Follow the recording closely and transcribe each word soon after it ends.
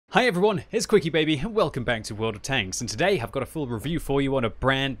Hi everyone, it's QuickyBaby and welcome back to World of Tanks, and today I've got a full review for you on a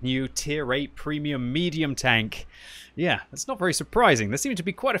brand new Tier 8 Premium Medium Tank. Yeah, that's not very surprising. There seem to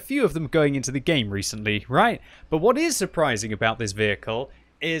be quite a few of them going into the game recently, right? But what is surprising about this vehicle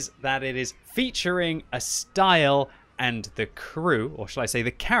is that it is featuring a style and the crew, or shall I say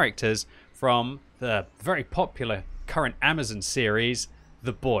the characters, from the very popular current Amazon series,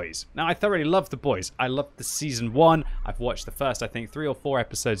 The Boys. Now, I thoroughly love The Boys. I loved the Season 1. I've watched the first, I think, 3 or 4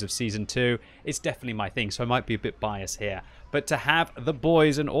 episodes of Season 2. It's definitely my thing, so I might be a bit biased here. But to have The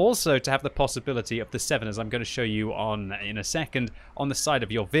Boys and also to have the possibility of the 7, as I'm going to show you in a second, on the side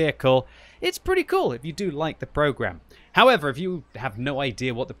of your vehicle, it's pretty cool if you do like the program. However, if you have no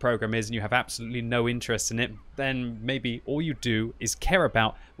idea what the program is and you have absolutely no interest in it, then maybe all you do is care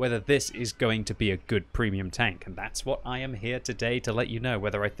about whether this is going to be a good premium tank. And that's what I am here today to let you know,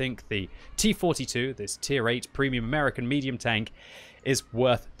 whether I think the T42, this Tier 8 Premium American Medium Tank, is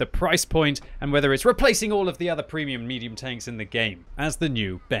worth the price point, and whether it's replacing all of the other premium medium tanks in the game as the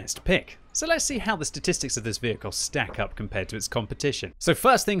new best pick. So let's see how the statistics of this vehicle stack up compared to its competition. So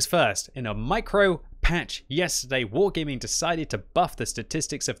first things first, in a micro patch yesterday, Wargaming decided to buff the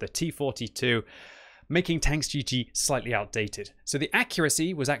statistics of the T42, making Tanks GG slightly outdated. So the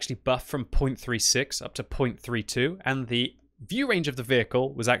accuracy was actually buffed from 0.36 up to 0.32, and the view range of the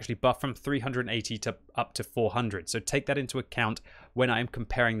vehicle was actually buffed from 380 to up to 400. So take that into account when I am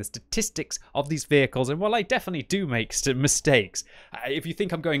comparing the statistics of these vehicles. And while I definitely do make mistakes, if you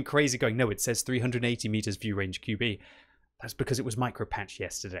think I'm going crazy going, no, it says 380 meters view range QB, that's because it was micro patched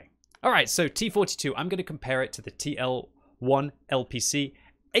yesterday. All right, so T42, I'm going to compare it to the TL1 LPC,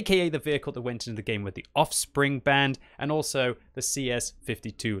 aka the vehicle that went into the game with the Offspring band, and also the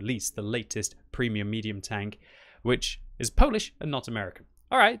CS52 Lease, the latest premium medium tank, which is Polish and not American.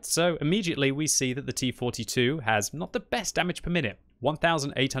 Alright, so immediately we see that the T42 has not the best damage per minute.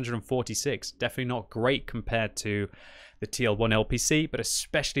 1,846. Definitely not great compared to the TL1 LPC, but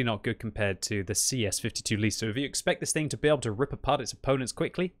especially not good compared to the CS52 Lease. So if you expect this thing to be able to rip apart its opponents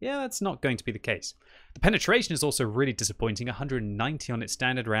quickly, yeah, that's not going to be the case. The penetration is also really disappointing, 190 on its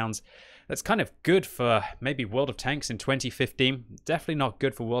standard rounds. That's kind of good for maybe World of Tanks in 2015. Definitely not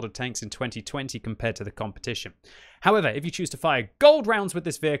good for World of Tanks in 2020 compared to the competition. However, if you choose to fire gold rounds with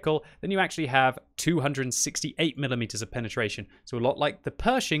this vehicle, then you actually have 268 millimeters of penetration. So a lot like the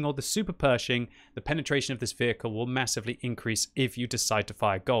Pershing or the Super Pershing, the penetration of this vehicle will massively increase if you decide to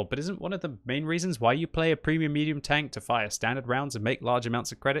fire gold. But isn't one of the main reasons why you play a premium medium tank to fire standard rounds and make large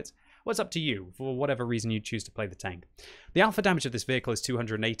amounts of credits? Well, it's up to you for whatever reason you choose to play the tank. The alpha damage of this vehicle is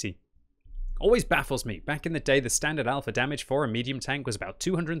 280. Always baffles me. Back in the day, the standard alpha damage for a medium tank was about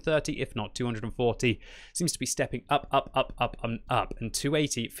 230, if not 240. Seems to be stepping up, and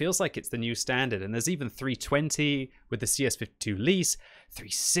 280 feels like it's the new standard. And there's even 320 with the CS52 Lease,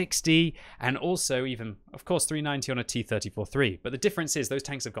 360, and also even, of course, 390 on a T34-3. But the difference is those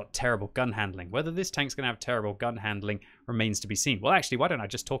tanks have got terrible gun handling. Whether this tank's going to have terrible gun handling remains to be seen. Well, actually, why don't I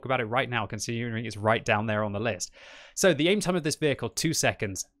just talk about it right now, considering it's right down there on the list. So the aim time of this vehicle, 2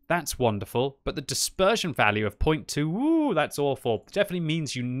 seconds. That's wonderful, but the dispersion value of 0.2, woo, that's awful. Definitely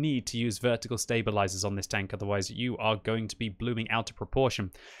means you need to use vertical stabilizers on this tank, otherwise you are going to be blooming out of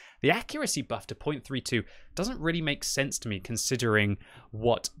proportion. The accuracy buff to 0.32 doesn't really make sense to me, considering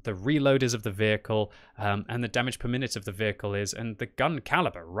what the reload is of the vehicle and the damage per minute of the vehicle is, and the gun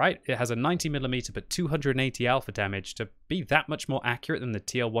caliber, right? It has a 90mm but 280 alpha damage. To be that much more accurate than the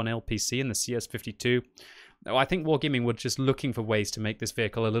TL1 LPC and the CS52, I think Wargaming were just looking for ways to make this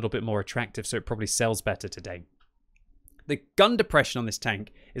vehicle a little bit more attractive, so it probably sells better today. The gun depression on this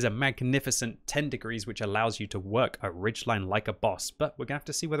tank is a magnificent 10 degrees, which allows you to work a ridgeline like a boss. But we're going to have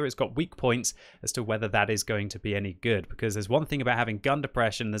to see whether it's got weak points as to whether that is going to be any good. Because there's one thing about having gun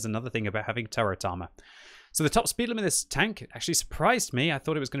depression, there's another thing about having turret armor. So the top speed limit of this tank actually surprised me. I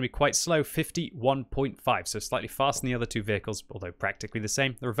thought it was going to be quite slow, 51.5. So slightly faster than the other two vehicles, although practically the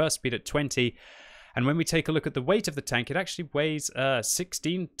same. The reverse speed at 20. And when we take a look at the weight of the tank, it actually weighs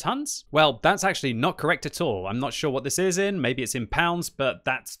 16 tons. Well, that's actually not correct at all. I'm not sure what this is in. Maybe it's in pounds, but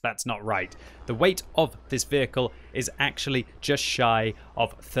that's not right. The weight of this vehicle is actually just shy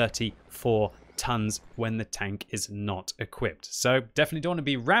of 34 tons when the tank is not equipped. So definitely don't want to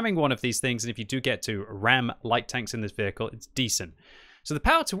be ramming one of these things. And if you do get to ram light tanks in this vehicle, it's decent. So the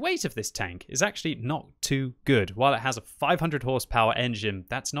power to weight of this tank is actually not too good. While it has a 500 horsepower engine,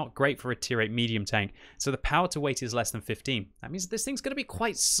 that's not great for a tier 8 medium tank. So the power to weight is less than 15. That means this thing's going to be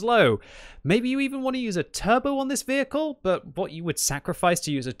quite slow. Maybe you even want to use a turbo on this vehicle, but what you would sacrifice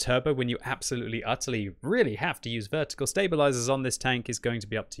to use a turbo when you absolutely, utterly, really have to use vertical stabilizers on this tank is going to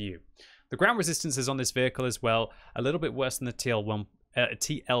be up to you. The ground resistance is on this vehicle as well, a little bit worse than the TL1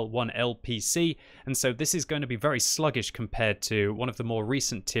 TL1 LPC, and so this is going to be very sluggish compared to one of the more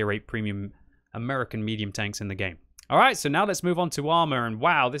recent Tier 8 premium American medium tanks in the game. Alright, so now let's move on to armor, and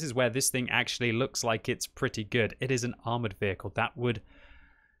wow, this is where this thing actually looks like it's pretty good. It is an armored vehicle. That would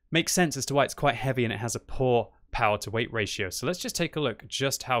make sense as to why it's quite heavy and it has a poor power to weight ratio. So let's just take a look at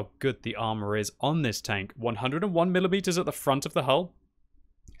just how good the armor is on this tank. 101 millimeters at the front of the hull,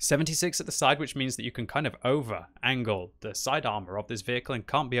 76 at the side, which means that you can kind of over angle the side armor of this vehicle and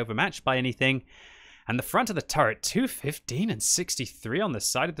can't be overmatched by anything. And the front of the turret, 215 and 63 on the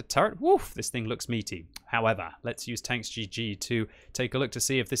side of the turret. Woof, this thing looks meaty. However, let's use Tanks GG to take a look to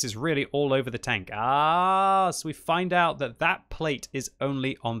see if this is really all over the tank. So we find out that that plate is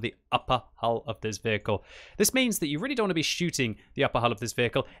only on the upper hull of this vehicle. This means that you really don't want to be shooting the upper hull of this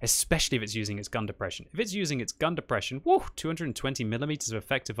vehicle, especially if it's using its gun depression. If it's using its gun depression, woo, 220 millimeters of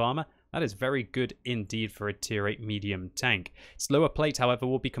effective armor. That is very good indeed for a Tier 8 medium tank. Its lower plate, however,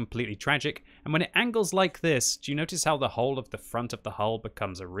 will be completely tragic. And when it angles like this, do you notice how the whole of the front of the hull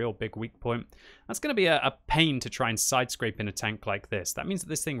becomes a real big weak point? That's going to be a pain to try and side scrape in a tank like this. That means that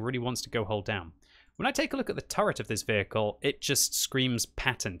this thing really wants to go hull down. When I take a look at the turret of this vehicle, it just screams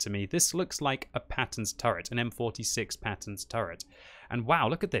pattern to me. This looks like a Patton's turret, an M46 Patton's turret. And wow,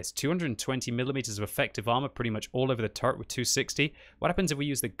 look at this, 220 millimeters of effective armor pretty much all over the turret with 260. What happens if we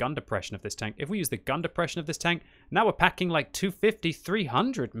use the gun depression of this tank? If we use the gun depression of this tank, now we're packing like 250,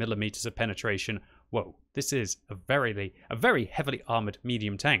 300 millimeters of penetration. Whoa, this is a very heavily armored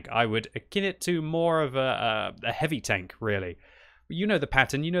medium tank. I would akin it to more of a heavy tank, really. You know the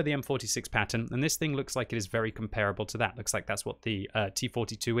pattern, you know the M46 pattern, and this thing looks like it is very comparable to that. Looks like that's what the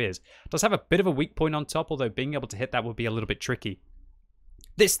T42 is. It does have a bit of a weak point on top, although being able to hit that would be a little bit tricky.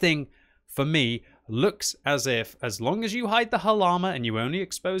 This thing, for me, looks as if, as long as you hide the hull armor and you only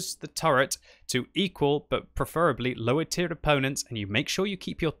expose the turret to equal, but preferably lower tiered opponents, and you make sure you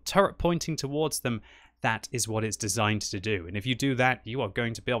keep your turret pointing towards them, that is what it's designed to do. And if you do that, you are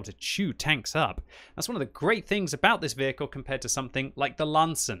going to be able to chew tanks up. That's one of the great things about this vehicle compared to something like the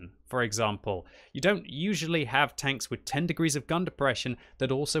Lansen, for example. You don't usually have tanks with 10 degrees of gun depression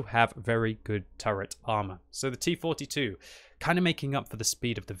that also have very good turret armor. So the T42, kind of making up for the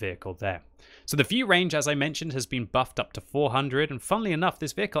speed of the vehicle there. So the view range, as I mentioned, has been buffed up to 400, and funnily enough,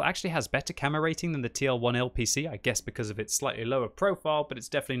 this vehicle actually has better camera rating than the TL1 LPC, I guess because of its slightly lower profile, but it's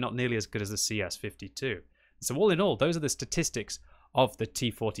definitely not nearly as good as the CS52. So all in all, those are the statistics of the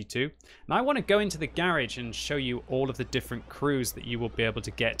T42. Now I want to go into the garage and show you all of the different crews that you will be able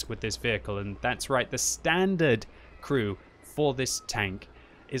to get with this vehicle, and that's right, the standard crew for this tank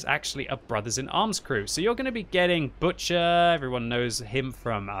is actually a Brothers in Arms crew. So you're going to be getting Butcher, everyone knows him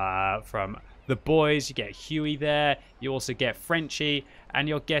from The Boys, you get Huey there, you also get Frenchie, and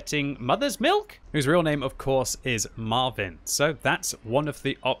you're getting Mother's Milk, whose real name, of course, is Marvin. So that's one of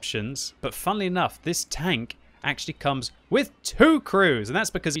the options. But funnily enough, this tank actually comes with 2 crews, and that's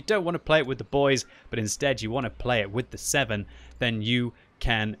because you don't want to play it with the boys, but instead you want to play it with the 7. Then you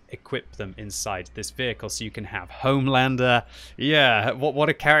can equip them inside this vehicle, so you can have Homelander. Yeah, what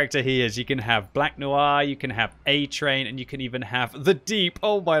a character he is. You can have Black Noir, you can have A-Train, and you can even have the Deep.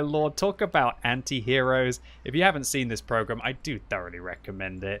 Oh my lord, talk about anti-heroes. If you haven't seen this program, I do thoroughly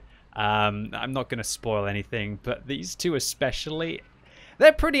recommend it. I'm not going to spoil anything, but these two especially,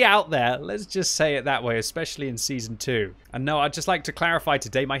 they're pretty out there, let's just say it that way, especially in Season 2. And no, I'd just like to clarify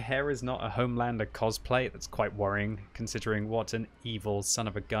today, my hair is not a Homelander cosplay. That's quite worrying, considering what an evil son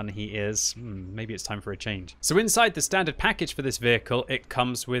of a gun he is. Maybe it's time for a change. So inside the standard package for this vehicle, it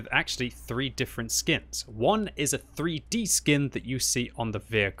comes with actually 3 different skins. One is a 3D skin that you see on the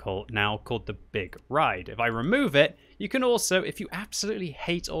vehicle now called the Big Ride. If I remove it, you can also, if you absolutely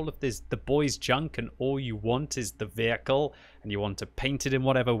hate all of this, the boys' junk, and all you want is the vehicle, and you want to paint it in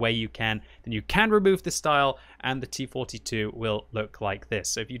whatever way you can, then you can remove the style, and the T42 will look like this.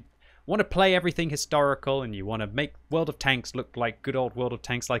 So if you want to play everything historical, and you want to make World of Tanks look like good old World of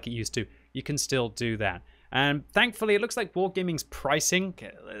Tanks like it used to, you can still do that. And thankfully, it looks like Wargaming's pricing,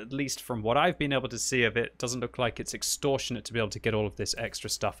 at least from what I've been able to see of it, doesn't look like it's extortionate to be able to get all of this extra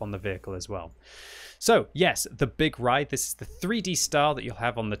stuff on the vehicle as well. So, yes, the Big Ride. This is the 3D style that you'll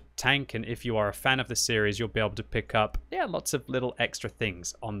have on the tank, and if you are a fan of the series, you'll be able to pick up, lots of little extra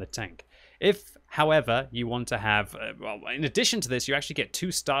things on the tank. If, however, you want to have, well, in addition to this, you actually get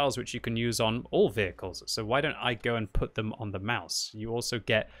 2 styles which you can use on all vehicles. So why don't I go and put them on the mouse? You also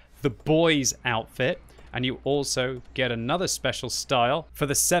get the boys outfit, and you also get another special style for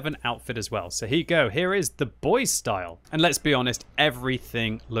the 7 outfit as well. So here you go. Here is the boys style. And let's be honest,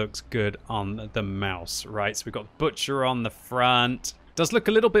 everything looks good on the mouse, right? So we've got Butcher on the front. Does look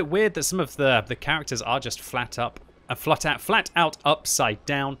a little bit weird that some of the characters are just flat up flat out upside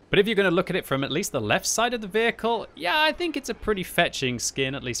down. But if you're going to look at it from at least the left side of the vehicle, yeah, I think it's a pretty fetching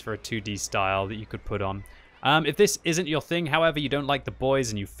skin, at least for a 2D style that you could put on. If this isn't your thing, however, you don't like the boys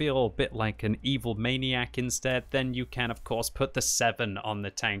and you feel a bit like an evil maniac instead, then you can, of course, put the 7 on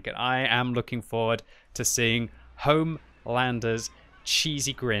the tank. And I am looking forward to seeing Homelander's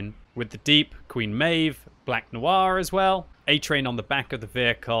cheesy grin with the deep Queen Maeve, Black Noir as well, A-Train on the back of the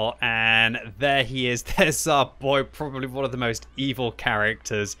vehicle, and there he is. There's our boy, probably one of the most evil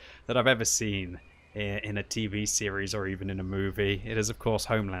characters that I've ever seen in a TV series or even in a movie. It is, of course,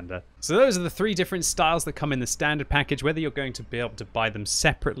 Homelander. So those are the 3 different styles that come in the standard package. Whether you're going to be able to buy them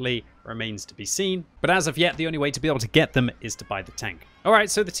separately remains to be seen. But as of yet, the only way to be able to get them is to buy the tank.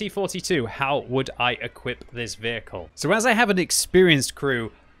 Alright, so the T42, how would I equip this vehicle? So as I have an experienced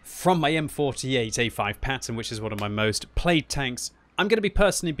crew from my M48A5 pattern, which is one of my most played tanks, I'm going to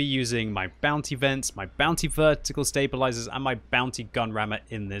personally be using my bounty vents, my bounty vertical stabilizers, and my bounty gun rammer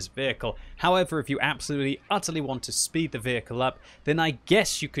in this vehicle. However, if you absolutely, utterly want to speed the vehicle up, then I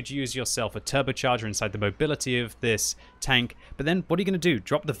guess you could use yourself a turbocharger inside the mobility of this tank. But then what are you going to do?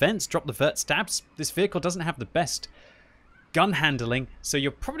 Drop the vents? Drop the vert stabs? This vehicle doesn't have the best gun handling, so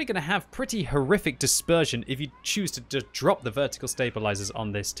you're probably going to have pretty horrific dispersion if you choose to drop the vertical stabilizers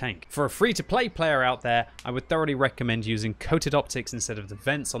on this tank. For a free-to-play player out there, I would thoroughly recommend using coated optics instead of the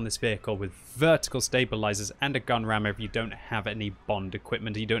vents on this vehicle with vertical stabilizers and a gun rammer if you don't have any bond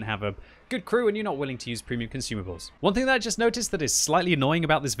equipment, you don't have a good crew, and you're not willing to use premium consumables. One thing that I just noticed that is slightly annoying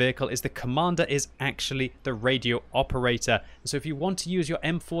about this vehicle is the commander is actually the radio operator. So if you want to use your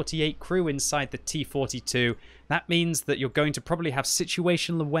M48 crew inside the T42, that means that you're going to probably have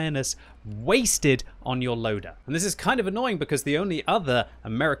situational awareness wasted on your loader. And this is kind of annoying because the only other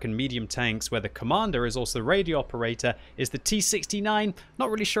American medium tanks where the commander is also the radio operator is the T69. Not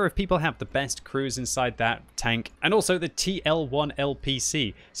really sure if people have the best crews inside that tank. And also the TL1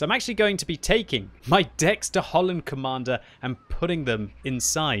 LPC. So I'm actually going to be taking my Dexter Holland commander and putting them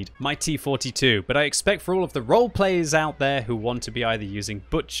inside my T42. But I expect for all of the role players out there who want to be either using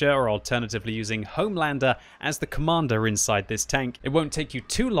Butcher or alternatively using Homelander as the commander inside this tank, it won't take you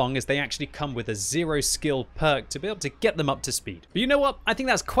too long as they actually come with a 0 skill perk to be able to get them up to speed. But you know what? I think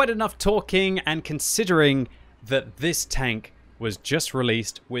that's quite enough talking, and considering that this tank was just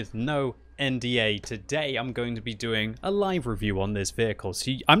released with no NDA, today I'm going to be doing a live review on this vehicle.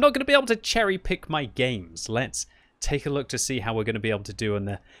 So I'm not going to be able to cherry pick my games. Let's take a look to see how we're going to be able to do in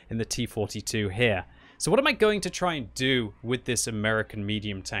the T42 here. So what am I going to try and do with this American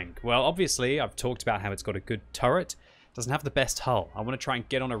medium tank? Well, obviously, I've talked about how it's got a good turret. It doesn't have the best hull. I want to try and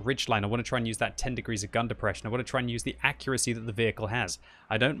get on a ridgeline. I want to try and use that 10 degrees of gun depression. I want to try and use the accuracy that the vehicle has.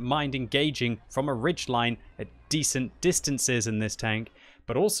 I don't mind engaging from a ridgeline at decent distances in this tank,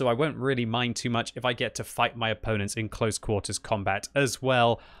 but also I won't really mind too much if I get to fight my opponents in close quarters combat as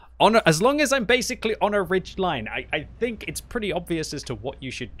well. As long as I'm basically on a ridge line, I think it's pretty obvious as to what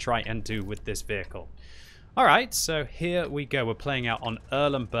you should try and do with this vehicle. Alright, so here we go. We're playing out on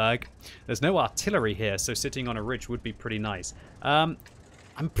Erlenberg. There's no artillery here, so sitting on a ridge would be pretty nice. I'm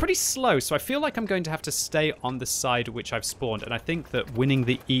pretty slow, so I feel like I'm going to have to stay on the side which I've spawned, and I think that winning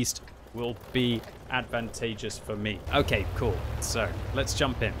the east will be advantageous for me. Okay, cool. So, let's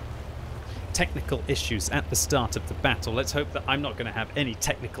jump in. Technical issues at the start of the battle. Let's hope that I'm not going to have any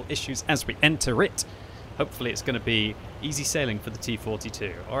technical issues as we enter it. Hopefully it's going to be easy sailing for the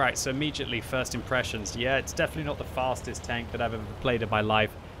T42. Alright, so immediately, first impressions. Yeah, it's definitely not the fastest tank that I've ever played in my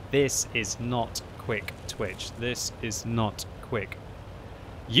life. This is not quick, Twitch. This is not quick.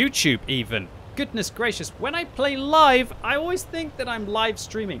 YouTube even. Goodness gracious, when I play live, I always think that I'm live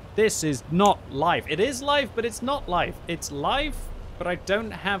streaming. This is not live. It is live, but it's not live. It's live, but I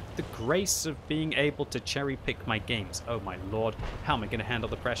don't have the grace of being able to cherry pick my games. Oh my lord, how am I going to handle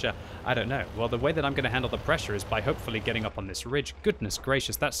the pressure? I don't know. Well, the way that I'm going to handle the pressure is by hopefully getting up on this ridge. Goodness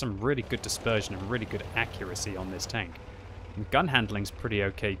gracious, that's some really good dispersion and really good accuracy on this tank. And gun handling's pretty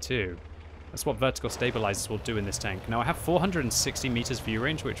okay too. That's what vertical stabilizers will do in this tank. Now I have 460 meters view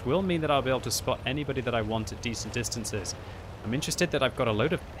range, which will mean that I'll be able to spot anybody that I want at decent distances. I'm interested that I've got a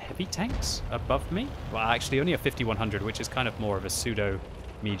load of heavy tanks above me. Well, actually only a 5100, which is kind of more of a pseudo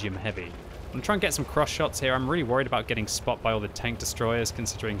medium heavy. I'm going to try and get some cross shots here. I'm really worried about getting spot by all the tank destroyers,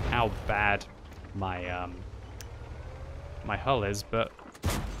 considering how bad my my hull is, but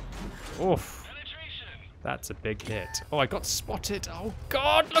oof, that's a big hit. Oh, I got spotted. Oh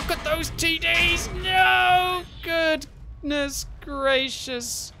god, look at those TDs. No, goodness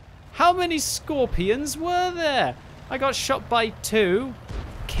gracious. How many scorpions were there? I got shot by 2,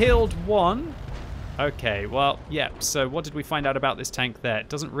 killed 1. Okay, well, yeah, so what did we find out about this tank there? It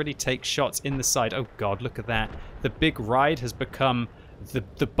doesn't really take shots in the side. Oh god, look at that. The big ride has become the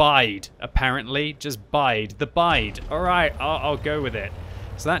bide, apparently. Just bide. The bide. Alright, I'll go with it.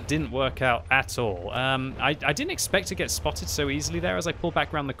 So that didn't work out at all. I didn't expect to get spotted so easily there as I pulled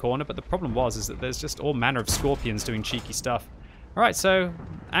back around the corner, but the problem is that there's just all manner of scorpions doing cheeky stuff. Alright, so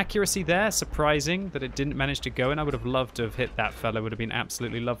accuracy there. Surprising that it didn't manage to go, and I would have loved to have hit that fellow. Would have been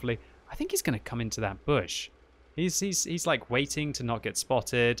absolutely lovely. I think he's going to come into that bush. He's like waiting to not get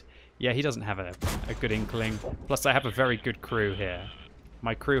spotted. Yeah, he doesn't have a good inkling. Plus, I have a very good crew here.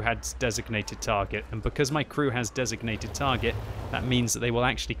 My crew has designated target, and because my crew has designated target, that means that they will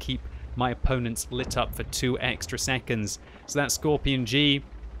actually keep my opponents lit up for 2 extra seconds. So that Scorpion G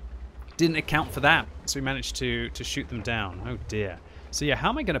didn't account for that, so we managed to shoot them down. Oh dear. So yeah, how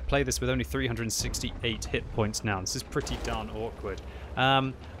am I going to play this with only 368 hit points now? This is pretty darn awkward.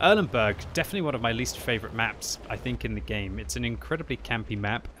 Erlenberg, definitely one of my least favorite maps, I think, in the game. It's an incredibly campy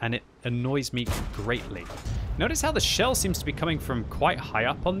map, and it annoys me greatly. Notice how the shell seems to be coming from quite high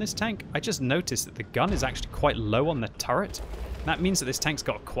up on this tank. I just noticed that the gun is actually quite low on the turret. That means that this tank's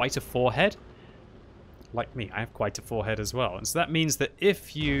got quite a forehead. Like me, I have quite a forehead as well. And so that means that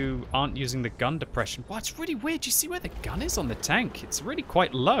if you aren't using the gun depression... Wow, it's really weird. You see where the gun is on the tank? It's really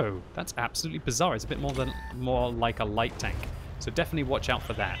quite low. That's absolutely bizarre. It's a bit more like a light tank. So definitely watch out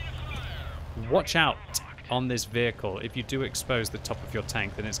for that. Watch out on this vehicle. If you do expose the top of your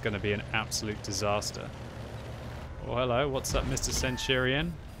tank, then it's going to be an absolute disaster. Oh, hello. What's up, Mr.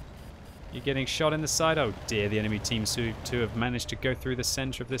 Centurion? You're getting shot in the side? Oh dear, the enemy team to have managed to go through the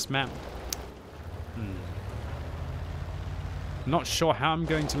center of this map. Not sure how I'm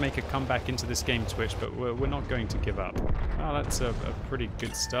going to make a comeback into this game, Twitch, but we're not going to give up. Oh, that's a pretty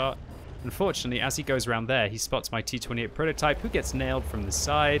good start. Unfortunately, as he goes around there, he spots my T42 prototype, who gets nailed from the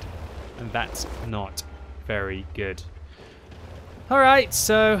side, and that's not very good. Alright,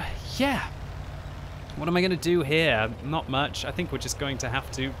 so, yeah. What am I going to do here? Not much. I think we're just going to have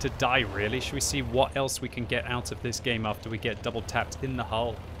to die, really. Should we see what else we can get out of this game after we get double tapped in the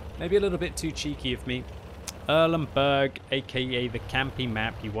hull? Maybe a little bit too cheeky of me. Erlenberg, aka the campy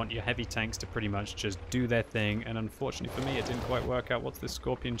map. You want your heavy tanks to pretty much just do their thing, and unfortunately for me it didn't quite work out. What's this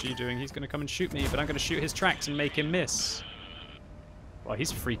Scorpion G doing? He's going to come and shoot me, but I'm going to shoot his tracks and make him miss. Well,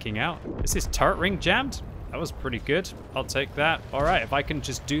 he's freaking out. Is his turret ring jammed? That was pretty good. I'll take that. Alright, if I can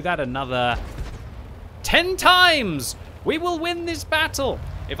just do that another 10 times, we will win this battle.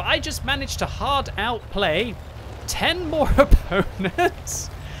 If I just manage to hard outplay 10 more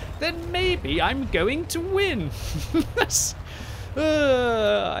opponents, then maybe I'm going to win.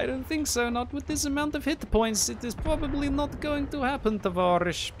 I don't think so. Not with this amount of hit points. It is probably not going to happen,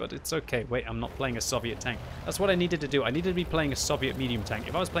 Tavarish, but it's okay. Wait, I'm not playing a Soviet tank. That's what I needed to do. I needed to be playing a Soviet medium tank.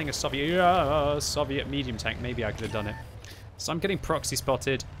 If I was playing a Soviet medium tank, maybe I could have done it. So I'm getting proxy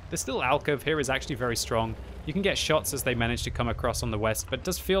spotted. This little alcove here is actually very strong. You can get shots as they manage to come across on the west, but it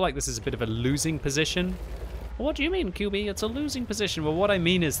does feel like this is a bit of a losing position. What do you mean, QB? It's a losing position. Well, what I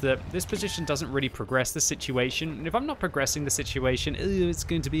mean is that this position doesn't really progress the situation. And if I'm not progressing the situation, it's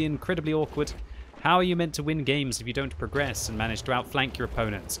going to be incredibly awkward. How are you meant to win games if you don't progress and manage to outflank your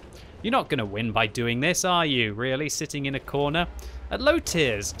opponents? You're not going to win by doing this, are you? Really? Sitting in a corner? At low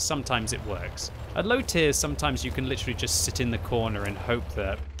tiers, sometimes it works. At low tiers, sometimes you can literally just sit in the corner and hope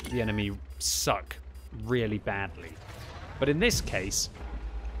that the enemy suck really badly. But in this case,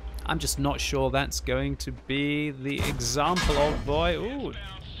 I'm just not sure that's going to be the example of boy. Ooh.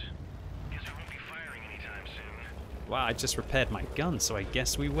 Wow, I just repaired my gun, so I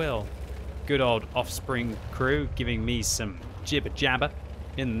guess we will. Good old Offspring crew giving me some jibber jabber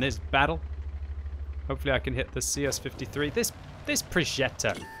in this battle. Hopefully I can hit the CS-53. This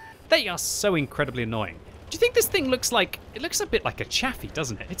Projetta, they are so incredibly annoying. Do you think this thing looks like, it looks a bit like a Chaffee,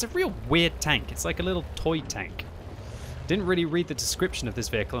 doesn't it? It's a real weird tank. It's like a little toy tank. Didn't really read the description of this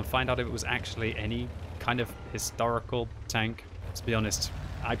vehicle and find out if it was actually any kind of historical tank. To be honest,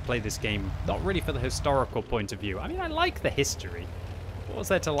 I play this game not really for the historical point of view. I mean, I like the history. What was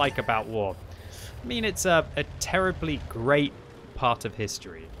there to like about war? I mean, it's a terribly great part of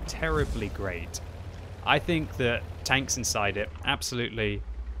history. Terribly great. I think that tanks inside it, absolutely...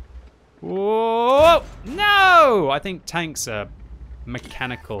 Whoa! No! I think tanks are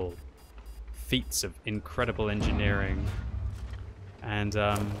mechanical feats of incredible engineering, and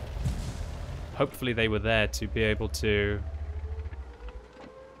hopefully they were there to be able to...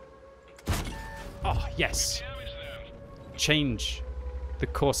 Oh, yes! Change the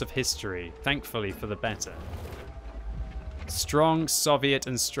course of history, thankfully for the better. Strong Soviet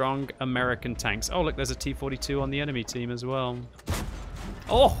and strong American tanks. Oh, look, there's a T42 on the enemy team as well.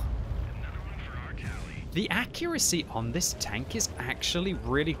 Oh! The accuracy on this tank is actually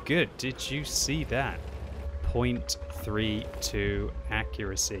really good. Did you see that? 0.32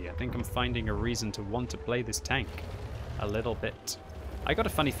 accuracy. I think I'm finding a reason to want to play this tank a little bit. I got a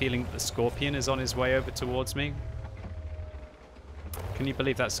funny feeling that the Scorpion is on his way over towards me. Can you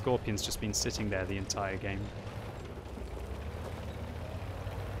believe that Scorpion's just been sitting there the entire game?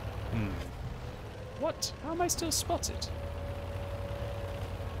 What? How am I still spotted?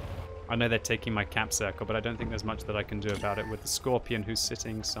 I know they're taking my cap circle, but I don't think there's much that I can do about it with the Scorpion who's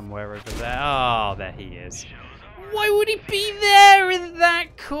sitting somewhere over there. Oh, there he is. Why would he be there in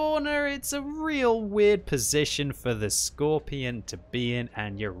that corner? It's a real weird position for the Scorpion to be in,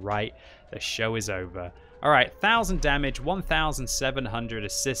 and you're right, the show is over. Alright, 1,000 damage, 1,700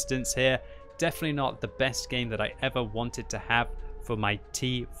 assistance here. Definitely not the best game that I ever wanted to have for my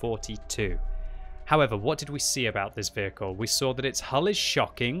T42. However, what did we see about this vehicle? We saw that its hull is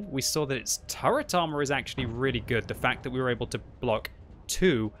shocking. We saw that its turret armor is actually really good. The fact that we were able to block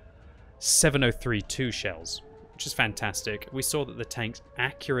 2 703-2 shells, which is fantastic. We saw that the tank's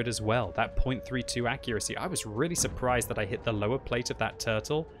accurate as well. That 0.32 accuracy. I was really surprised that I hit the lower plate of that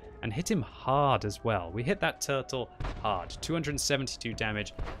turtle and hit him hard as well. We hit that turtle hard. 272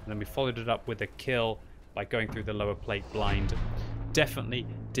 damage, and then we followed it up with a kill by going through the lower plate blind. Definitely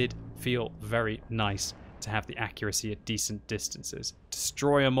did feel very nice to have the accuracy at decent distances.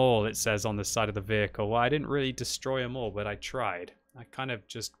 Destroy them all, it says on the side of the vehicle. Well, I didn't really destroy them all, but I tried. I kind of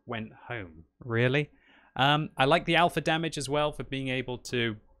just went home. Really? I like the alpha damage as well for being able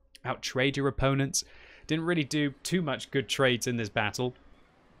to out-trade your opponents. Didn't really do too much good trades in this battle.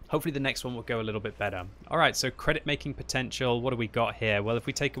 Hopefully the next one will go a little bit better. Alright, so credit making potential. What do we got here? Well, if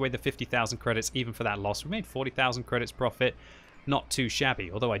we take away the 50,000 credits, even for that loss, we made 40,000 credits profit. Not too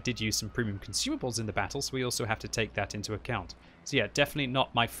shabby, although I did use some premium consumables in the battle, so we also have to take that into account. So yeah, definitely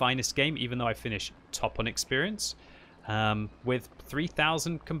not my finest game, even though I finished top on experience, with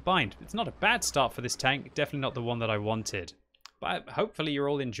 3,000 combined. It's not a bad start for this tank, definitely not the one that I wanted. But hopefully you're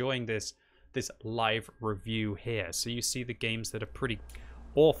all enjoying this live review here, so you see the games that are pretty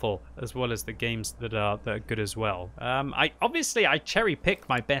awful as well as the games that are good as well. I cherry pick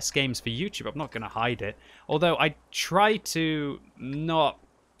my best games for YouTube. I'm not going to hide it. Although I try to not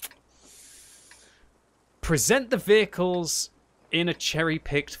present the vehicles in a cherry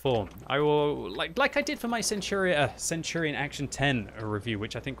picked form. I will like I did for my Centurion Action 10 review,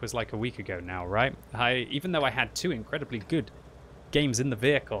 which I think was like a week ago now, right? Even though I had 2 incredibly good games in the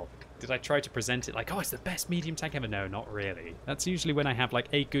vehicle, did I try to present it like, oh, it's the best medium tank ever? No, not really. That's usually when I have like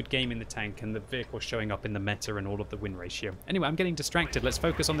a good game in the tank and the vehicle showing up in the meta and all of the win ratio. Anyway, I'm getting distracted. Let's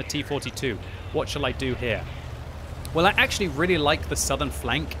focus on the T42. What shall I do here? Well, I actually really like the southern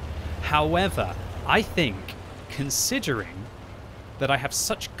flank. However, I think, considering that I have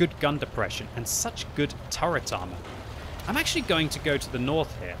such good gun depression and such good turret armor, I'm actually going to go to the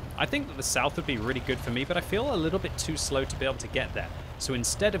north here. I think that the south would be really good for me, but I feel a little bit too slow to be able to get there. So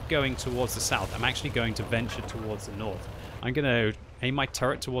instead of going towards the south, I'm actually going to venture towards the north. I'm going to aim my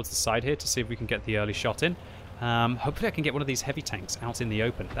turret towards the side here to see if we can get the early shot in. Hopefully I can get one of these heavy tanks out in the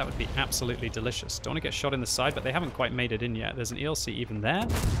open. That would be absolutely delicious. Don't want to get shot in the side, but they haven't quite made it in yet. There's an ELC even there.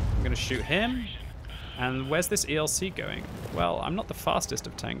 I'm going to shoot him. And where's this ELC going? Well, I'm not the fastest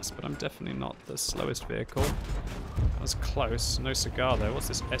of tanks, but I'm definitely not the slowest vehicle. That was close. No cigar, though. What's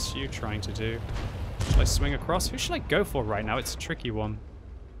this SU trying to do? Should I swing across? Who should I go for right now? It's a tricky one.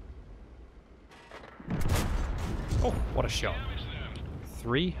 Oh, what a shot.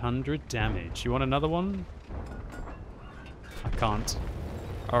 300 damage. You want another one? I can't.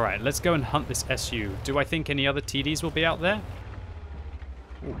 Alright, let's go and hunt this SU. Do I think any other TDs will be out there?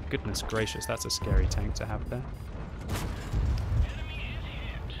 Oh, goodness gracious, that's a scary tank to have there.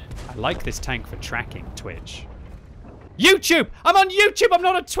 I like this tank for tracking, Twitch. YouTube! I'm on YouTube! I'm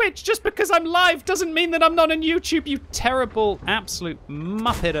not on Twitch! Just because I'm live doesn't mean that I'm not on YouTube, you terrible, absolute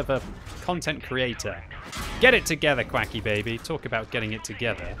muppet of a content creator. Get it together, QuickyBaby. Talk about getting it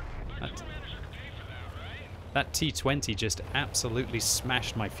together. That T20 just absolutely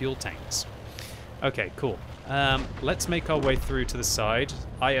smashed my fuel tanks. Okay, cool. Let's make our way through to the side.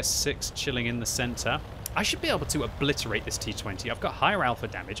 IS-6 chilling in the center. I should be able to obliterate this T20. I've got higher alpha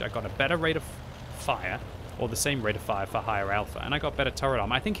damage. I've got a better rate of fire, or the same rate of fire for higher alpha, and I got better turret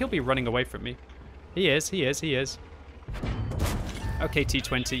armor. I think he'll be running away from me. He is. Okay,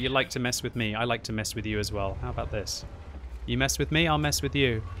 T20, you like to mess with me. I like to mess with you as well. How about this? You mess with me, I'll mess with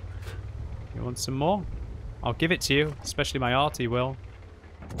you. You want some more? I'll give it to you, especially my arty will.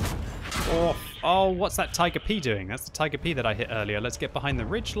 Oh, what's that Tiger P doing? That's the Tiger P that I hit earlier. Let's get behind the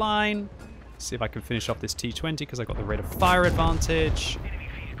ridge line. See if I can finish off this T20 because I got the rate of fire advantage.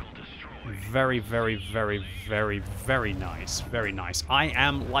 Very, very, very, very, very nice. Very nice. I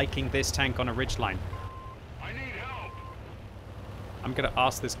am liking this tank on a ridgeline. I need help. I'm going to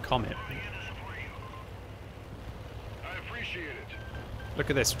ask this Comet. I appreciate it. Look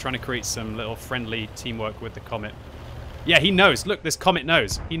at this, trying to create some little friendly teamwork with the Comet. Yeah, he knows. Look, this Comet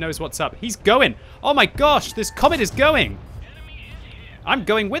knows. He knows what's up. He's going. Oh my gosh, this Comet is going. I'm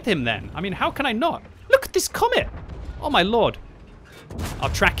going with him then. I mean, how can I not? Look at this Comet. Oh my lord. I'll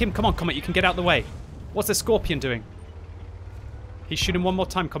track him. Come on, Comet, you can get out of the way. What's the Scorpion doing? He's shooting one more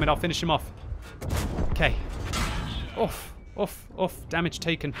time, Comet. I'll finish him off. Okay. Off, off, off. Damage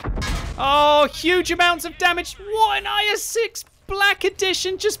taken. Oh, huge amounts of damage. What an IS-6 Black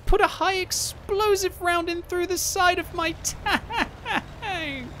Edition just put a high explosive round in through the side of my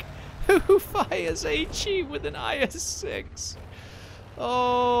tank. Who fires HE with an IS-6?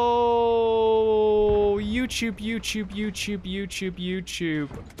 Oh, YouTube, YouTube, YouTube, YouTube, YouTube.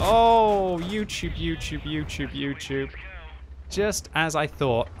 Oh, YouTube, YouTube, YouTube, YouTube. Just as I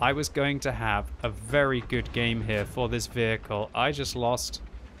thought I was going to have a very good game here for this vehicle, I just lost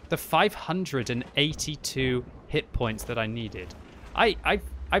the 582 hit points that I needed.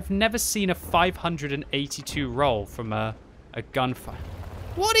 I've never seen a 582 roll from a gunfire.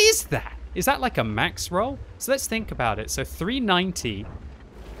 What is that? Is that like a max roll? So let's think about it. So 390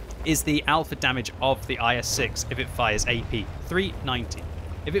 is the alpha damage of the IS-6 if it fires AP. 390.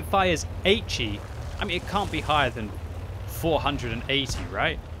 If it fires HE, I mean, it can't be higher than 480,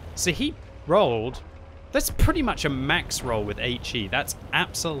 right? So he rolled. That's pretty much a max roll with HE. That's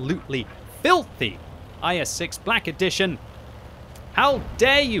absolutely filthy. IS-6 Black Edition. How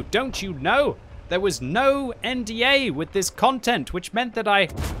dare you? Don't you know? There was no NDA with this content, which meant that I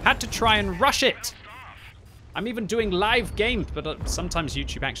had to try and rush it. I'm even doing live games, but sometimes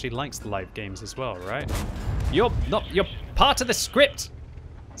YouTube actually likes the live games as well, right? You're part of the script.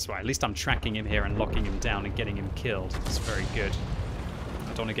 That's right, at least I'm tracking him here and locking him down and getting him killed. It's very good. I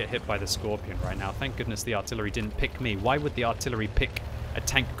don't want to get hit by the Scorpion right now. Thank goodness the artillery didn't pick me. Why would the artillery pick a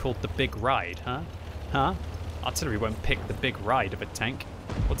tank called the Big Ride, huh? Huh? Artillery won't pick the Big Ride of a tank.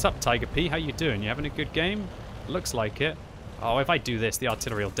 What's up, Tiger P? How you doing? You having a good game? Looks like it. Oh, if I do this, the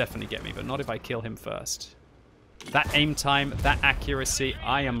artillery will definitely get me, but not if I kill him first. That aim time, that accuracy,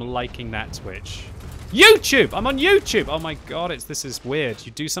 I am liking that Twitch. YouTube! I'm on YouTube! Oh my god, this is weird.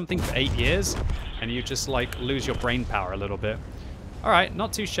 You do something for 8 years, and you just, like, lose your brain power a little bit. Alright,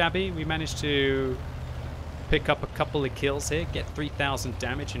 not too shabby. We managed to pick up a couple of kills here, get 3,000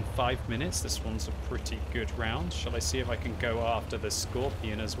 damage in 5 minutes. This one's a pretty good round. Shall I see if I can go after the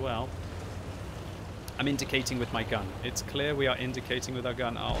Scorpion as well? I'm indicating with my gun. It's clear we are indicating with our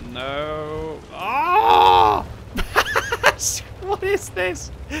gun. Oh no! Oh! What is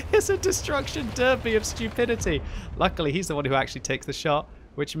this? It's a destruction derby of stupidity. Luckily, he's the one who actually takes the shot,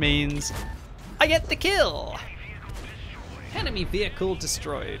 which means I get the kill. Enemy vehicle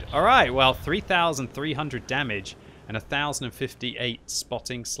destroyed. All right, well, 3,300 damage and 1,058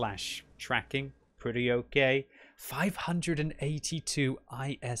 spotting / tracking. Pretty okay. 582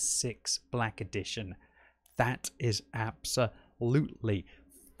 IS-6 Black Edition. That is absolutely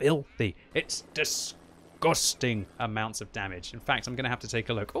filthy. It's disgusting amounts of damage. In fact, I'm going to have to take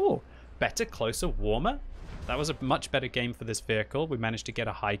a look. Oh, better, closer, warmer. That was a much better game for this vehicle. We managed to get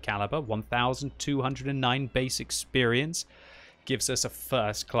a high caliber, 1,209 base experience. Gives us a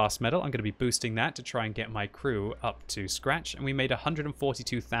first class medal. I'm going to be boosting that to try and get my crew up to scratch. And we made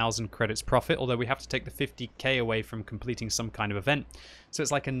 142,000 credits profit, although we have to take the 50k away from completing some kind of event. So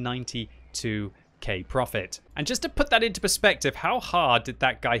it's like a 92k profit. And just to put that into perspective, how hard did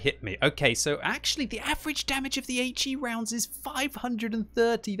that guy hit me? Okay, so actually the average damage of the HE rounds is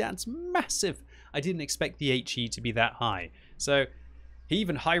 530. That's massive. I didn't expect the HE to be that high. So he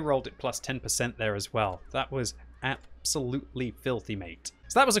even high rolled it plus 10% there as well. That was absolutely filthy, mate.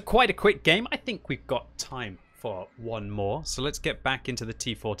 So that was quite a quick game. I think we've got time for one more. So let's get back into the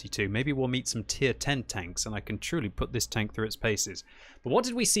T42. Maybe we'll meet some tier 10 tanks and I can truly put this tank through its paces. But what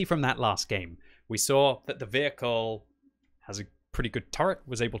did we see from that last game? We saw that the vehicle has a pretty good turret,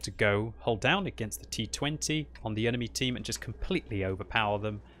 was able to go hold down against the T20 on the enemy team and just completely overpower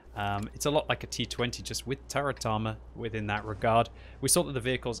them. It's a lot like a T20, just with turret armor within that regard. We saw that the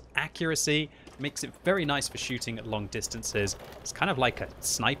vehicle's accuracy makes it very nice for shooting at long distances. It's kind of like a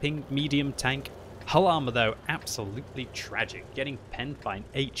sniping medium tank. Hull armor, though, absolutely tragic. Getting penned by an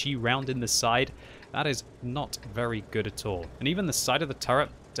HE round in the side, that is not very good at all. And even the side of the turret,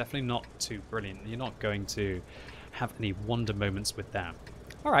 definitely not too brilliant. You're not going to have any wonder moments with that.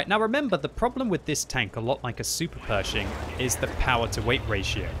 Alright, now remember, the problem with this tank, a lot like a Super Pershing, is the power to weight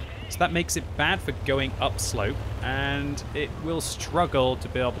ratio. So that makes it bad for going upslope, and it will struggle to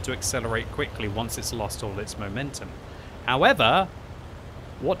be able to accelerate quickly once it's lost all its momentum. However,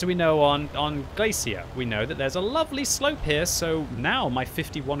 what do we know on Glacier? We know that there's a lovely slope here, so now my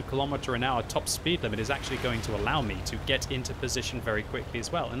 51 km/h top speed limit is actually going to allow me to get into position very quickly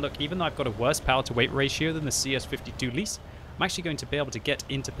as well. And look, even though I've got a worse power to weight ratio than the CS52 Lease, I'm actually going to be able to get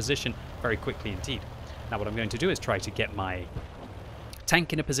into position very quickly indeed. Now what I'm going to do is try to get my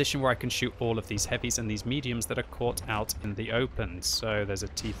tank in a position where I can shoot all of these heavies and these mediums that are caught out in the open. So there's a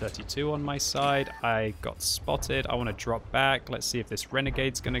T42 on my side. I got spotted. I want to drop back. Let's see if this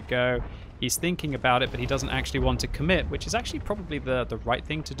Renegade's going to go. He's thinking about it, but he doesn't actually want to commit, which is actually probably the right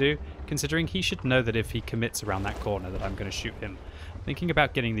thing to do, considering he should know that if he commits around that corner that I'm going to shoot him. Thinking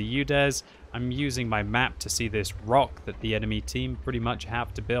about getting the UDES, I'm using my map to see this rock that the enemy team pretty much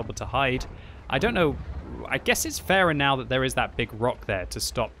have to be able to hide. I don't know, I guess it's fairer now that there is that big rock there to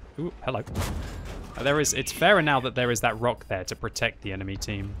stop. Ooh, hello. It's fairer now that there is that rock there to protect the enemy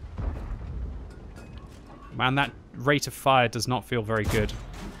team. Man, that rate of fire does not feel very good.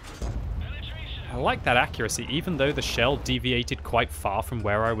 I like that accuracy, even though the shell deviated quite far from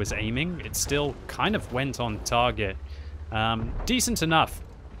where I was aiming, it still kind of went on target. Decent enough.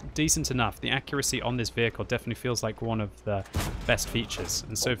 Decent enough. The accuracy on this vehicle definitely feels like one of the best features.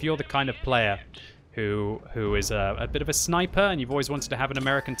 And so if you're the kind of player who is a bit of a sniper and you've always wanted to have an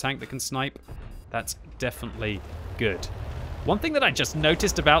American tank that can snipe, that's definitely good. One thing that I just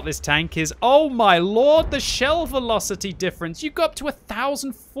noticed about this tank is, oh my lord, the shell velocity difference. You go up to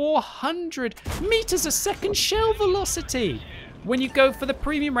 1,400 meters a second shell velocity. When you go for the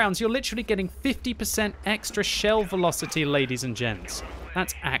premium rounds, you're literally getting 50% extra shell velocity, ladies and gents.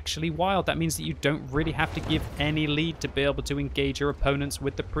 That's actually wild. That means that you don't really have to give any lead to be able to engage your opponents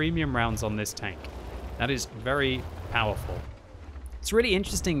with the premium rounds on this tank. That is very powerful. It's really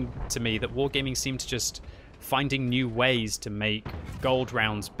interesting to me that Wargaming seem to just finding new ways to make gold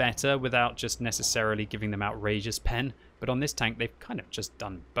rounds better without just necessarily giving them outrageous pen. But on this tank, they've kind of just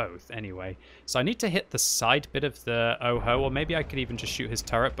done both anyway. So I need to hit the side bit of the OHO, or maybe I could even just shoot his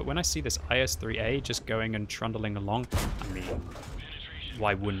turret. But when I see this IS-3A just going and trundling along, I mean,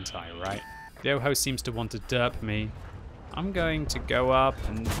 why wouldn't I, right? The OHO seems to want to derp me. I'm going to go up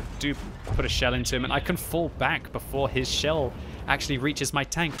and put a shell into him, and I can fall back before his shell actually reaches my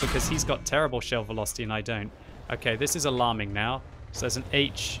tank because he's got terrible shell velocity and I don't. Okay, this is alarming now. So there's an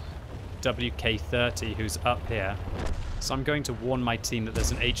HWK-30 who's up here. So I'm going to warn my team that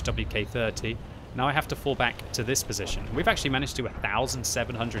there's an HWK-30. Now I have to fall back to this position. We've actually managed to do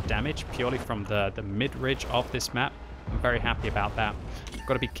 1,700 damage purely from the mid-ridge of this map. I'm very happy about that.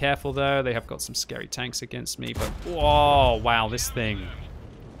 Got to be careful though. They have got some scary tanks against me, but whoa, wow, this thing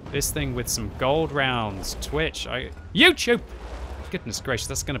with some gold rounds. Twitch, YouTube! Goodness gracious,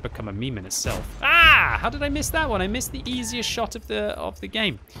 that's going to become a meme in itself. Ah! How did I miss that one? I missed the easiest shot of the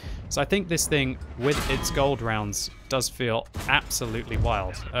game. So I think this thing with its gold rounds does feel absolutely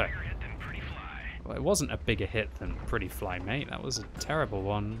wild. Oh. Well, it wasn't a bigger hit than Pretty Fly, mate. That was a terrible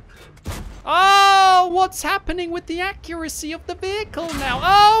one. Oh, what's happening with the accuracy of the vehicle now?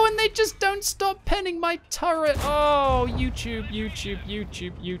 Oh, and they just don't stop penning my turret. Oh, YouTube, YouTube,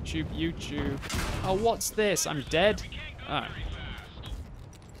 YouTube, YouTube, YouTube. Oh, what's this? I'm dead. Oh.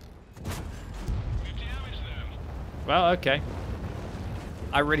 Well, okay.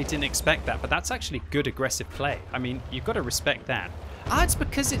 I really didn't expect that, but that's actually good aggressive play. I mean, you've got to respect that. Ah, it's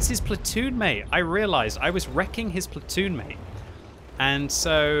because it's his platoon mate. I realized I was wrecking his platoon mate. And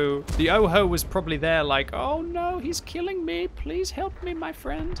so the OHO was probably there like, oh no, he's killing me. Please help me, my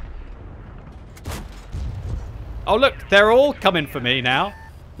friend. Oh, look, they're all coming for me now.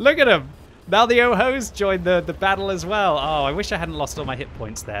 Look at them. Now the OHOs joined the battle as well. Oh, I wish I hadn't lost all my hit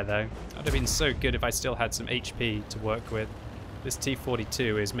points there, though. That would have been so good if I still had some HP to work with. This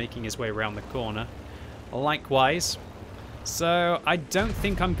T42 is making his way around the corner. Likewise. So I don't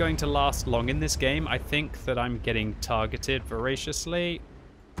think I'm going to last long in this game. I think that I'm getting targeted voraciously.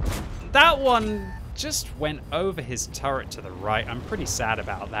 That one just went over his turret to the right. I'm pretty sad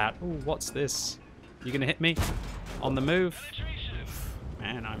about that. Ooh, what's this? You gonna hit me? On the move?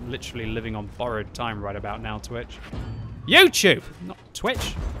 Man, I'm literally living on borrowed time right about now, Twitch. YouTube! Not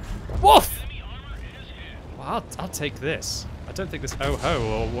Twitch. Woof! Well, I'll take this. I don't think this OHO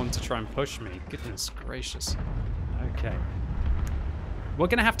will want to try and push me. Goodness gracious. Okay. We're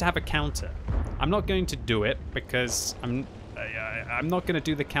going to have a counter. I'm not going to do it because I'm not going to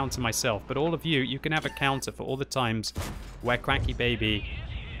do the counter myself, but all of you, you can have a counter for all the times where QuickyBaby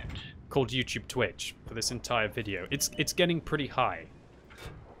called YouTube Twitch for this entire video. It's getting pretty high.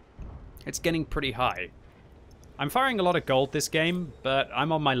 It's getting pretty high. I'm firing a lot of gold this game, but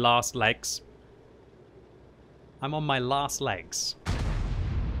I'm on my last legs. I'm on my last legs.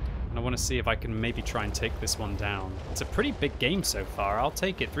 And I want to see if I can maybe try and take this one down. It's a pretty big game so far. I'll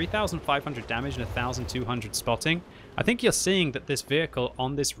take it. 3,500 damage and 1,200 spotting. I think you're seeing that this vehicle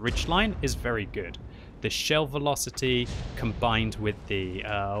on this ridgeline is very good. The shell velocity combined with the...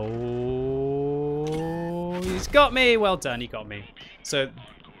 oh, he's got me! Well done, he got me. So...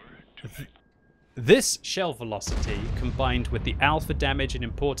 this shell velocity, combined with the alpha damage and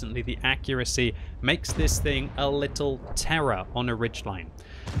importantly the accuracy, makes this thing a little terror on a ridgeline.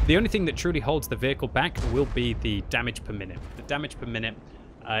 The only thing that truly holds the vehicle back will be the damage per minute. The damage per minute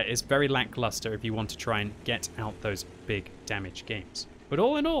is very lackluster if you want to try and get out those big damage games. But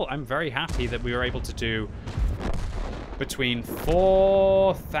all in all, I'm very happy that we were able to do between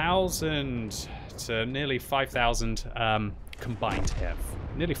 4,000 to nearly 5,000 combined here.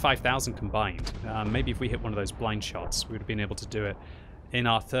 Nearly 5,000 combined. Maybe if we hit one of those blind shots, we would have been able to do it in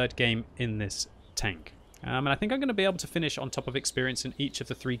our third game in this tank. And I think I'm going to be able to finish on top of experience in each of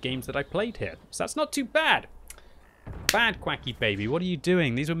the 3 games that I played here. So that's not too bad. Bad QuickyBaby, what are you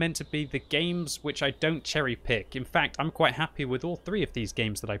doing? These were meant to be the games which I don't cherry pick. In fact, I'm quite happy with all 3 of these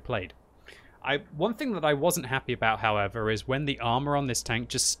games that I played. One thing that I wasn't happy about, however, is when the armor on this tank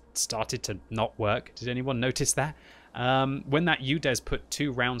just started to not work. Did anyone notice that? When that UDES put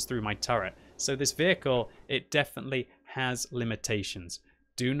 2 rounds through my turret. So this vehicle, it definitely has limitations.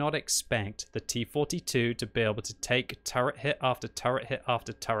 Do not expect the T42 to be able to take turret hit after turret hit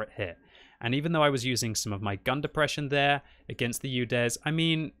after turret hit. And even though I was using some of my gun depression there against the UDES, I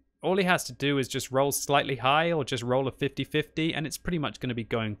mean, all he has to do is just roll slightly high or just roll a 50-50 and it's pretty much going to be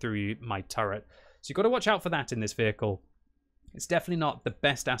going through my turret. So you've got to watch out for that in this vehicle. It's definitely not the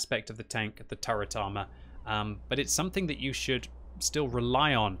best aspect of the tank, the turret armor, but it's something that you should still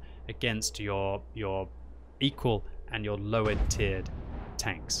rely on against your equal and your lower tiered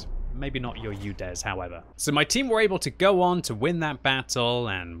tanks. Maybe not your UDES, however. So my team were able to go on to win that battle,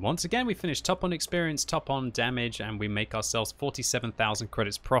 and once again we finished top on experience, top on damage, and we make ourselves 47,000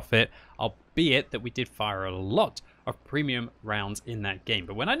 credits profit, albeit that we did fire a lot of premium rounds in that game.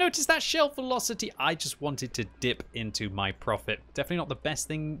 But when I noticed that shell velocity, I just wanted to dip into my profit. Definitely not the best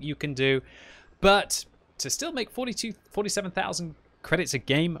thing you can do, but to still make 47,000 credits a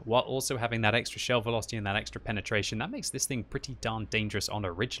game while also having that extra shell velocity and that extra penetration, that makes this thing pretty darn dangerous on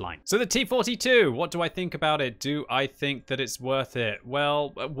a ridgeline. So the T42, what do I think about it? Do I think that it's worth it?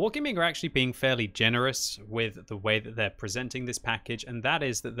 Well, Wargaming are actually being fairly generous with the way that they're presenting this package, and that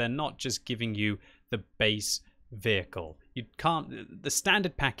is that they're not just giving you the base vehicle. You can't, the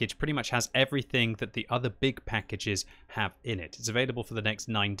standard package pretty much has everything that the other big packages have in it. It's available for the next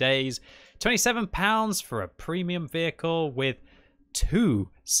 9 days. £27 for a premium vehicle with 2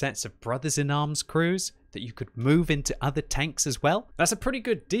 sets of brothers-in-arms crews that you could move into other tanks as well. That's a pretty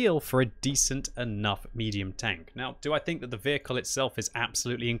good deal for a decent enough medium tank. Now, do I think that the vehicle itself is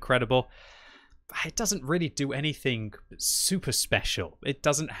absolutely incredible? It doesn't really do anything super special. It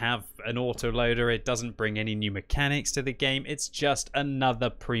doesn't have an autoloader. It doesn't bring any new mechanics to the game. It's just another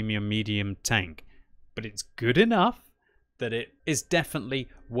premium medium tank. But it's good enough that it is definitely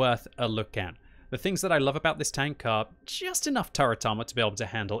worth a look at. The things that I love about this tank are just enough turret armor to be able to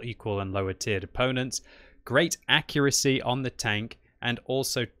handle equal and lower tiered opponents, great accuracy on the tank, and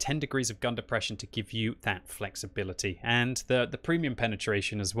also 10 degrees of gun depression to give you that flexibility, and the premium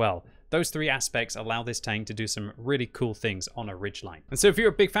penetration as well. Those 3 aspects allow this tank to do some really cool things on a ridgeline. And so if you're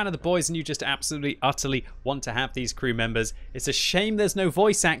a big fan of the boys and you just absolutely, utterly want to have these crew members, it's a shame there's no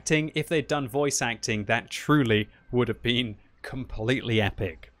voice acting. If they'd done voice acting, that truly would have been completely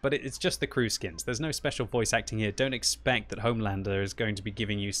epic. But it's just the crew skins. There's no special voice acting here. Don't expect that Homelander is going to be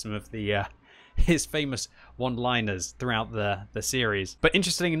giving you some of the his famous one-liners throughout the series. But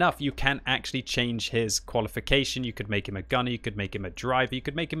interesting enough, you can actually change his qualification. You could make him a gunner, you could make him a driver, you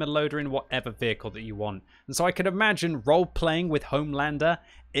could make him a loader in whatever vehicle that you want. And so I could imagine role-playing with Homelander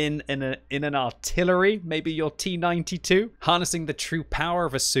in an artillery, maybe your T42, harnessing the true power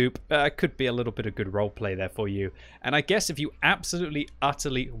of a soup. Could be a little bit of good roleplay there for you. And I guess if you absolutely,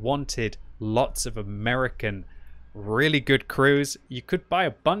 utterly wanted lots of American really good crews, you could buy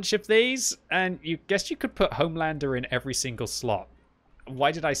a bunch of these, and you could put Homelander in every single slot.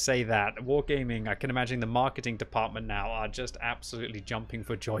 Why did I say that? Wargaming, I can imagine the marketing department now are just absolutely jumping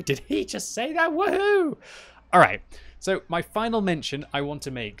for joy. Did he just say that? Woohoo! Alright, so my final mention I want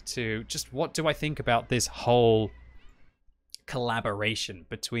to make to just what do I think about this whole collaboration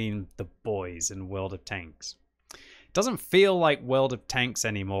between the boys and World of Tanks. It doesn't feel like World of Tanks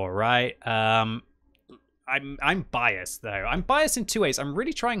anymore, right? I'm biased though. I'm biased in 2 ways. I'm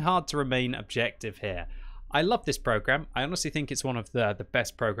really trying hard to remain objective here. I love this program. I honestly think it's one of the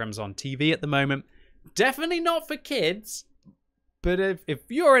best programs on TV at the moment. Definitely not for kids. But if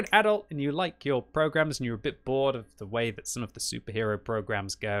you're an adult and you like your programs and you're a bit bored of the way that some of the superhero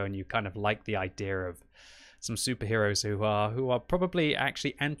programs go, and you kind of like the idea of some superheroes who are probably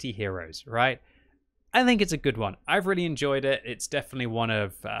actually anti-heroes, right? I think it's a good one. I've really enjoyed it. It's definitely one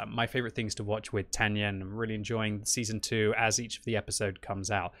of my favorite things to watch with Tanya, and I'm really enjoying season 2 as each of the episode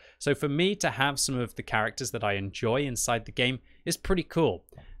comes out. So for me to have some of the characters that I enjoy inside the game is pretty cool.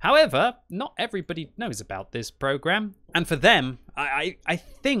 However, not everybody knows about this program, and for them, I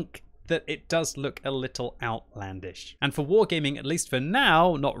think that it does look a little outlandish. And for Wargaming, at least for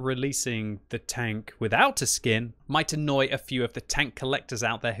now, not releasing the tank without a skin might annoy a few of the tank collectors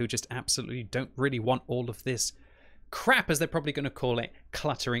out there who just absolutely don't really want all of this crap, as they're probably going to call it,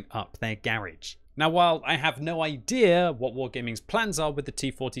 cluttering up their garage. Now, while I have no idea what Wargaming's plans are with the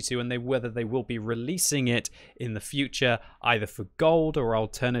T42 and whether they will be releasing it in the future, either for gold or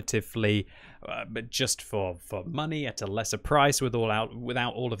alternatively, but just for money at a lesser price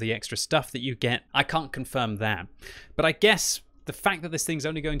without all of the extra stuff that you get, I can't confirm that. But I guess the fact that this thing's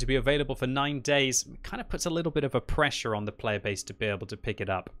only going to be available for 9 days kind of puts a little bit of a pressure on the player base to be able to pick it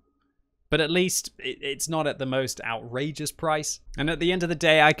up. But at least it's not at the most outrageous price. And at the end of the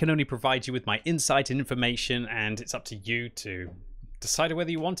day, I can only provide you with my insight and information, and it's up to you to decide whether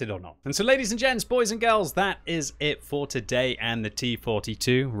you want it or not. And so, ladies and gents, boys and girls, that is it for today and the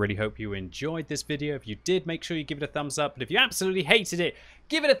T42. Really hope you enjoyed this video. If you did, make sure you give it a thumbs up. But if you absolutely hated it,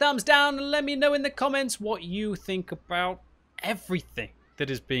 give it a thumbs down and let me know in the comments what you think about everything that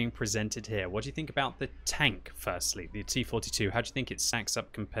is being presented here. What do you think about the tank, firstly, the T42? How do you think it stacks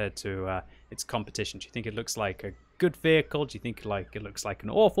up compared to its competition? Do you think it looks like a good vehicle? Do you think it looks like an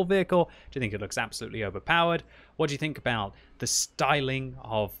awful vehicle? Do you think it looks absolutely overpowered? What do you think about the styling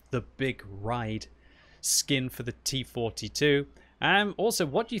of the big ride skin for the T42? Also,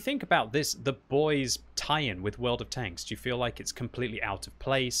 what do you think about the boys tie-in with World of Tanks? Do you feel like it's completely out of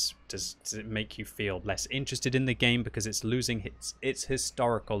place? Does it make you feel less interested in the game because it's losing its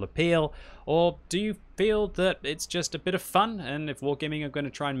historical appeal? Or do you feel that it's just a bit of fun, and if Wargaming are going to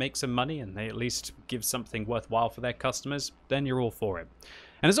try and make some money and they at least give something worthwhile for their customers, then you're all for it?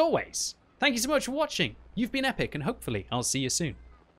 And as always, thank you so much for watching. You've been epic, and hopefully I'll see you soon.